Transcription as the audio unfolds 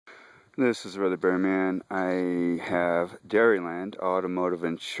This is Brother Bearman. I have Dairyland Automotive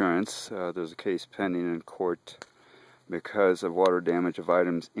Insurance. There's a case pending in court because of water damage of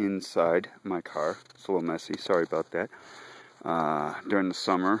items inside my car. It's a little messy, sorry about that. During the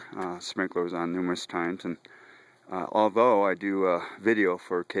summer, sprinkler was on numerous times, and although I do video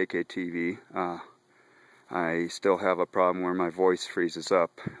for KKTV, I still have a problem where my voice freezes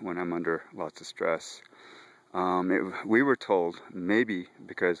up when I'm under lots of stress. We were told, maybe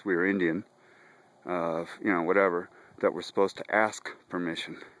because we were Indian, whatever, that we're supposed to ask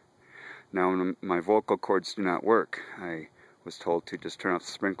permission. Now, when my vocal cords do not work, I was told to just turn off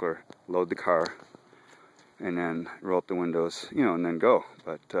the sprinkler, load the car, and then roll up the windows, and then go.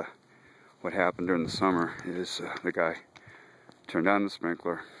 But what happened during the summer is the guy turned on the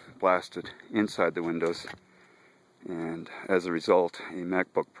sprinkler, blasted inside the windows, and as a result, a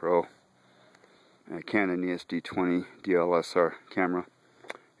MacBook Pro, a Canon ESD20 DLSR camera,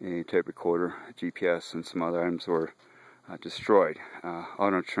 a tape recorder, a GPS, and some other items were destroyed.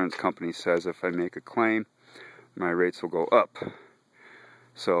 Auto insurance company says if I make a claim, my rates will go up.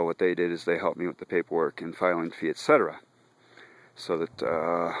 So what they did is they helped me with the paperwork and filing fee, etc., so that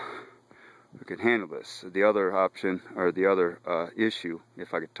we could handle this. The other option, or the other issue,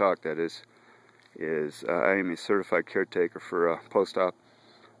 if I could talk, that is I am a certified caretaker for a post-op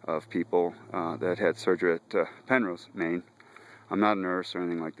of people that had surgery at Penrose, Maine. I'm not a nurse or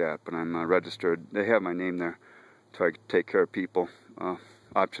anything like that, but I'm registered. They have my name there to take care of people.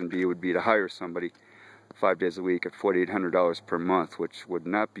 Option B would be to hire somebody 5 days a week at $4,800 per month, which would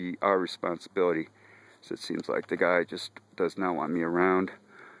not be our responsibility. So it seems like the guy just does not want me around.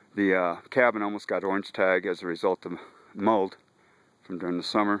 The cabin almost got orange tag as a result of mold from during the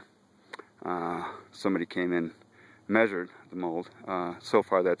summer. Somebody came in, measured the mold. So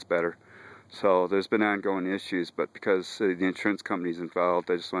far that's better. So there's been ongoing issues, but because the insurance company's involved,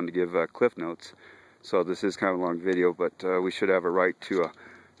 I just wanted to give cliff notes. So this is kind of a long video, but we should have a right to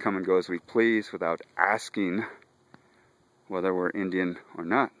come and go as we please without asking whether we're Indian or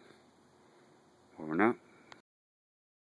not. Well, we're not.